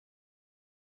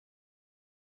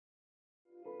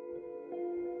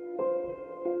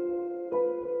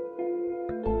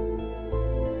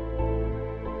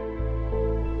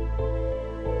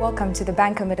Welcome to the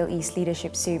Banker Middle East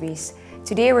Leadership Series.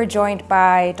 Today we're joined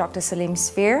by Dr. Salim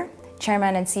Sfeir,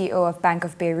 Chairman and CEO of Bank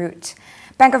of Beirut.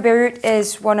 Bank of Beirut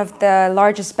is one of the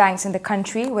largest banks in the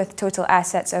country with total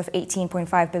assets of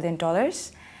 $18.5 billion.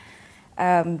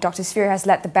 Dr. Sfeir has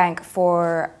led the bank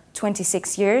for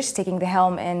 26 years, taking the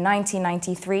helm in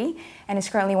 1993, and is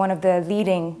currently one of the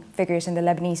leading figures in the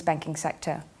Lebanese banking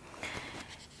sector.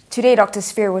 Today, Dr.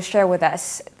 Sfeir will share with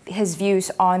us his views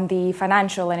on the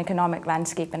financial and economic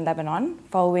landscape in Lebanon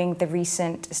following the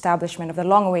recent establishment of the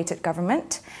long-awaited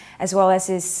government, as well as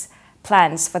his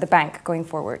plans for the bank going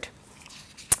forward.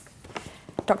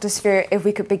 Dr. Sfeir, if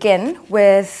we could begin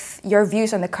with your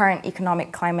views on the current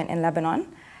economic climate in Lebanon,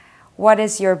 what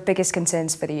is your biggest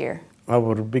concerns for the year?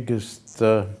 Our biggest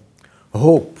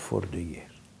hope for the year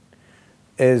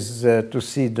is to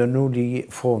see the newly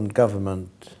formed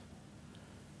government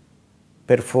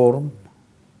perform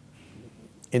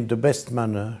in the best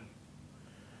manner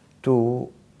to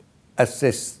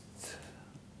assist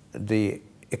the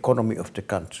economy of the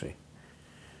country.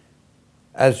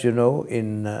 As you know,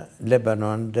 in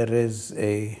Lebanon, there is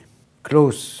a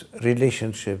close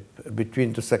relationship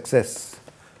between the success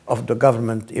of the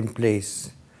government in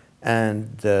place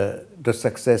and the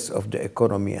success of the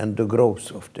economy and the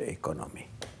growth of the economy.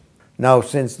 Now,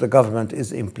 since the government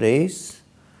is in place,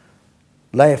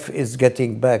 life is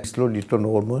getting back slowly to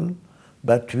normal,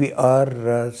 but we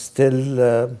are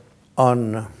still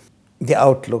on the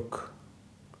outlook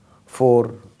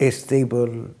for a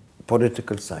stable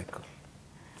political cycle.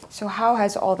 So how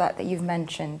has all that you've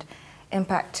mentioned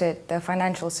impacted the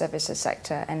financial services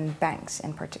sector and banks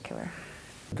in particular?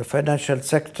 The financial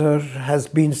sector has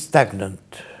been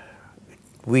stagnant.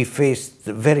 We faced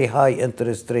very high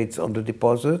interest rates on the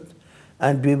deposit,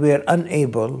 and we were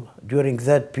unable during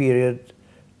that period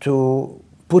to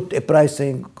put a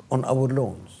pricing on our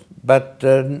loans. But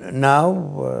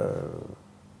now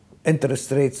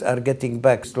interest rates are getting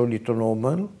back slowly to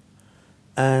normal,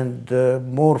 and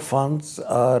more funds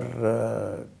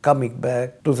are coming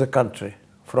back to the country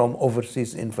from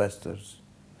overseas investors.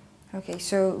 Okay,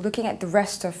 so looking at the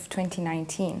rest of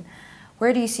 2019,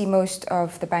 where do you see most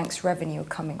of the bank's revenue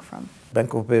coming from?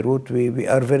 Bank of Beirut, we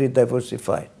are very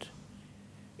diversified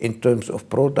in terms of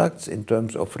products, in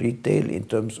terms of retail, in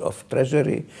terms of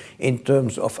treasury, in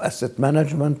terms of asset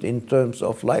management, in terms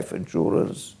of life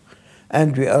insurance.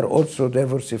 And we are also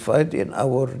diversified in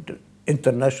our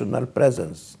international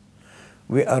presence.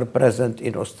 We are present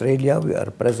in Australia, we are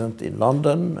present in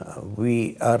London,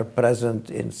 we are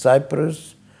present in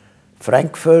Cyprus,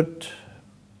 Frankfurt,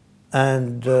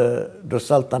 and the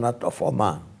Sultanate of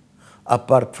Oman,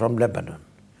 apart from Lebanon.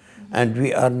 And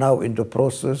we are now in the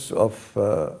process of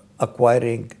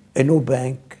acquiring a new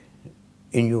bank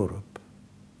in Europe.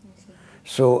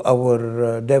 So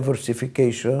our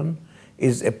diversification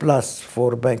is a plus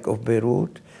for Bank of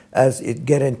Beirut, as it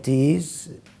guarantees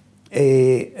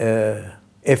a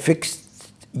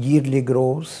fixed yearly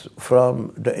growth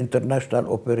from the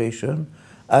international operation,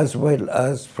 as well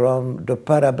as from the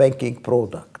para-banking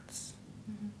products.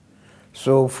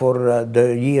 So for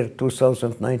the year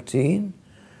 2019,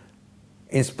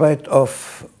 in spite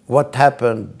of what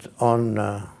happened on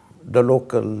the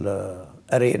local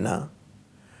arena,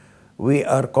 we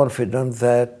are confident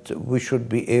that we should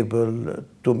be able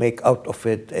to make out of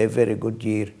it a very good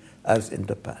year as in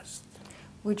the past.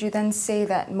 Would you then say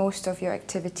that most of your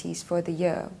activities for the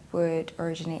year would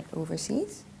originate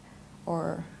overseas?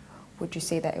 Or would you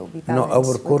say that it will be balanced? No,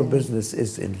 our core business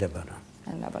is in Lebanon.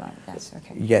 In Lebanon, yes,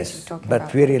 okay. Yes,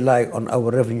 but we rely on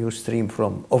our revenue stream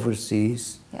from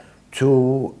overseas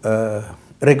to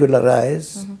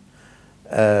regularize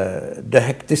the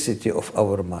hecticity of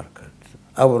our market.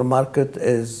 Our market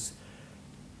is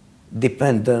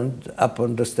dependent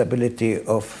upon the stability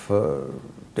of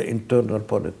the internal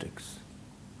politics.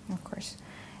 Of course.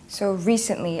 So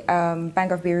recently,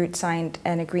 Bank of Beirut signed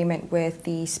an agreement with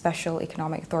the Special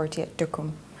Economic Authority at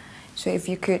Duqm. So if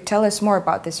you could tell us more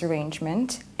about this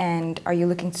arrangement, and are you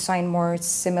looking to sign more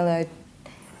similar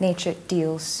natured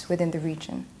deals within the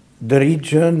region? The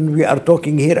region, we are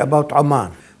talking here about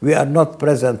Oman. We are not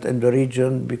present in the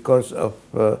region because of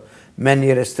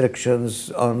many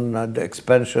restrictions on the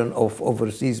expansion of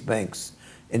overseas banks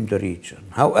in the region.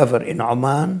 However, in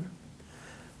Oman,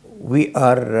 we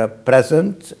are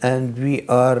present and we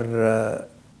are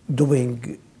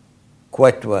doing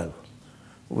quite well.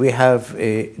 We have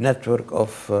a network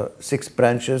of 6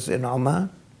 branches in Oman,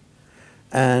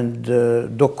 and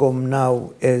Duqm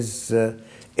now is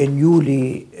a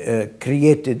newly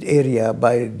created area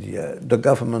by the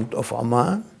government of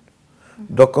Oman,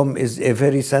 Docom is a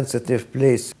very sensitive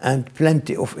place, and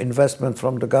plenty of investment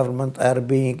from the government are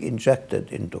being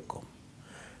injected in Docom.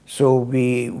 So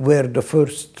we were the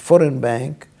first foreign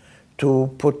bank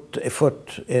to put a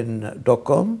foot in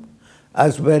Docom,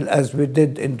 as well as we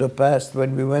did in the past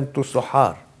when we went to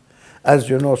Sohar. As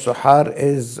you know, Sohar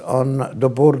is on the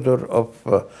border of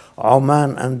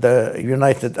Oman and the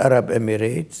United Arab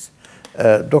Emirates.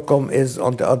 Docom is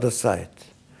on the other side.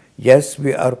 Yes,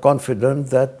 we are confident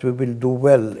that we will do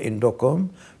well in Docom,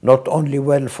 not only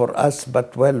well for us,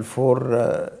 but well for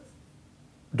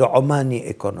the Omani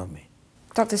economy.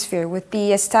 Dr. Sfeir, with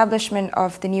the establishment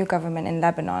of the new government in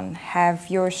Lebanon, have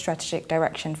your strategic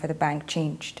direction for the bank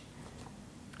changed?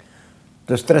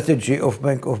 The strategy of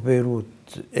Bank of Beirut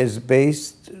is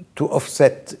based to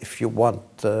offset, if you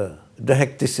want, the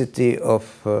hecticity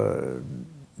of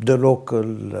the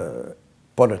local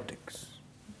politics.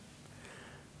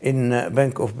 In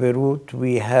Bank of Beirut,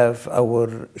 we have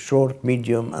our short,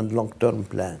 medium, and long-term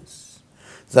plans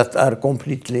that are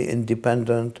completely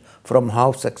independent from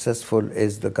how successful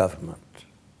is the government.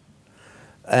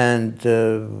 And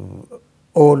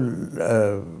all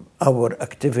our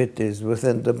activities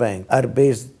within the bank are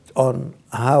based on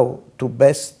how to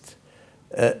best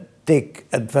take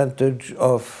advantage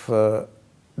of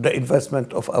the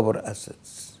investment of our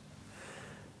assets.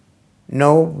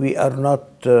 No, we are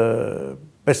not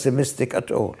pessimistic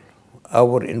at all.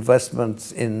 Our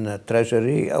investments in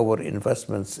treasury, our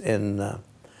investments in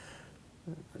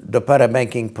the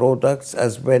parabanking products,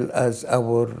 as well as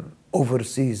our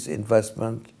overseas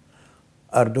investment,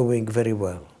 are doing very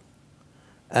well.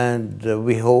 And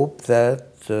we hope that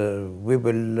we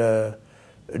will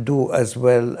do as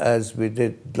well as we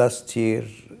did last year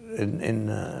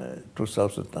in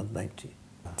 2019.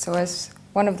 So as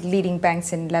one of the leading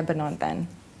banks in Lebanon then,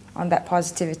 on that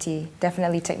positivity,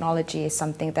 definitely technology is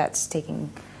something that's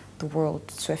taking the world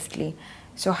swiftly.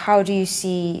 So how do you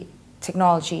see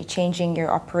technology changing your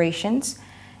operations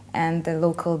and the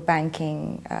local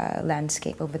banking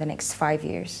landscape over the next 5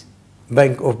 years?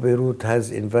 Bank of Beirut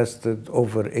has invested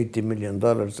over $80 million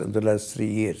in the last 3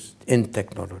 years in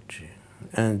technology.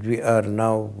 And we are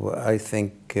now, I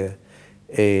think,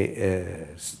 a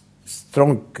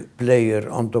strong player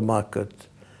on the market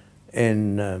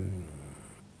in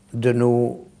the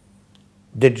new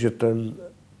digital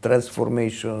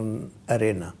transformation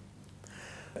arena.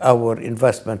 Our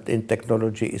investment in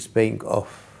technology is paying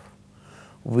off.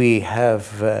 We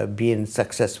have been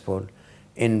successful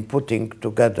in putting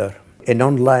together an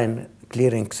online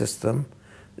clearing system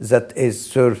that is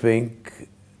serving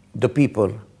the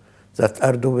people that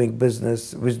are doing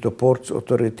business with the Ports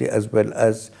Authority as well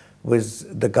as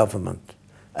with the government.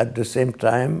 At the same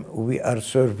time, we are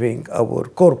serving our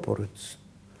corporates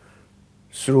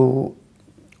through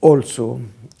also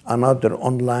another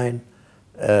online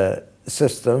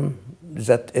system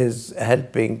that is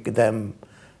helping them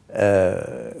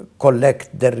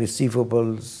collect their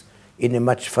receivables in a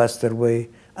much faster way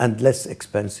and less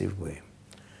expensive way.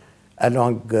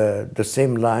 Along the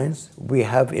same lines, we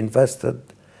have invested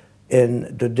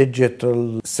in the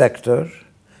digital sector,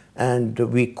 and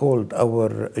we called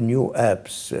our new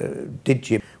apps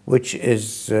Digi, which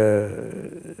is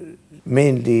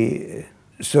mainly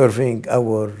serving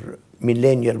our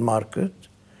millennial market.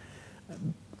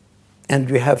 And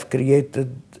we have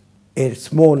created a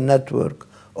small network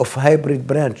of hybrid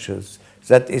branches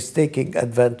that is taking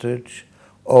advantage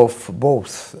of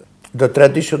both the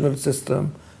traditional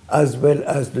system as well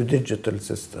as the digital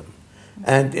system.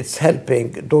 And it's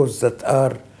helping those that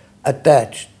are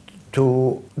attached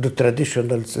to the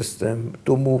traditional system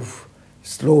to move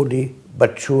slowly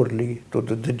but surely to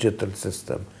the digital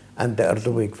system. And they are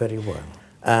doing very well.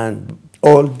 And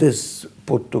all this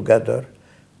put together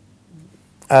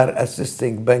are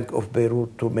assisting Bank of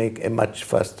Beirut to make a much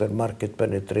faster market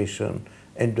penetration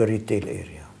in the retail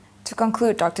area. To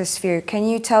conclude, Dr. Sfeir, can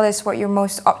you tell us what you're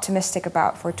most optimistic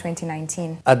about for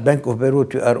 2019? At Bank of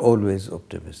Beirut, we are always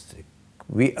optimistic.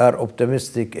 We are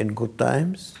optimistic in good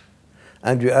times,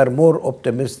 and we are more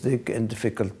optimistic in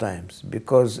difficult times,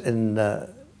 because in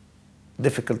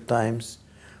difficult times,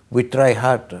 we try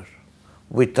harder.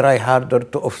 We try harder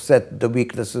to offset the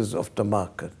weaknesses of the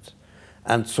market.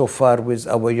 And so far, with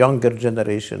our younger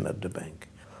generation at the bank,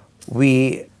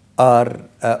 we are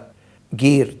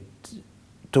geared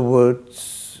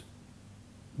towards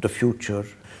the future.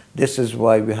 This is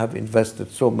why we have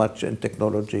invested so much in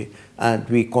technology, and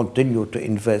we continue to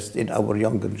invest in our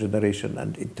younger generation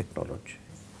and in technology.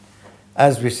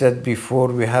 As we said before,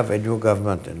 we have a new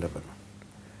government in Lebanon.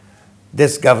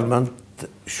 This government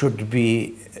should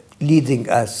be leading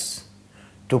us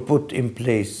to put in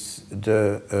place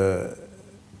the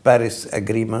Paris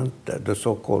Agreement, the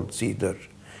so-called CEDAR,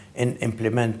 in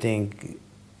implementing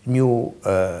new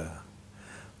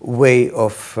way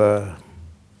of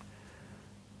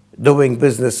doing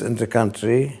business in the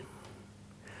country,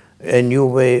 a new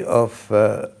way of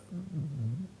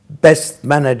best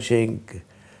managing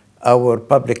our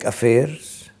public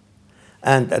affairs,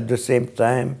 and at the same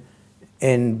time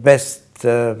in best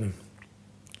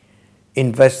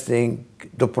investing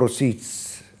the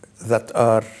proceeds that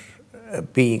are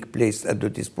being placed at the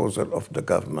disposal of the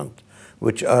government,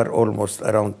 which are almost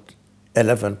around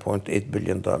 $11.8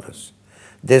 billion.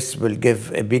 This will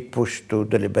give a big push to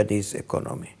the Lebanese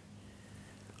economy.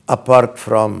 Apart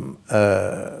from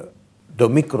the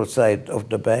micro side of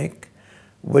the bank,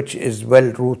 which is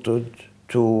well rooted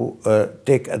to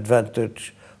take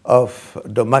advantage of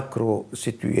the macro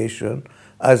situation,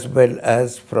 as well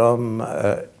as from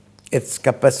its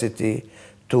capacity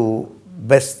to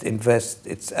best invest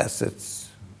its assets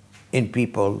in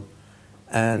people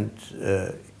and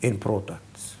in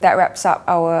products. That wraps up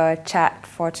our chat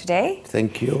for today.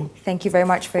 Thank you. Thank you very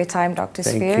much for your time, Dr.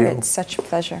 Sfeir. It's such a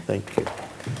pleasure. Thank you.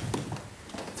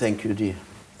 Thank you, dear.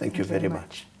 Thank you very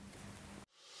much.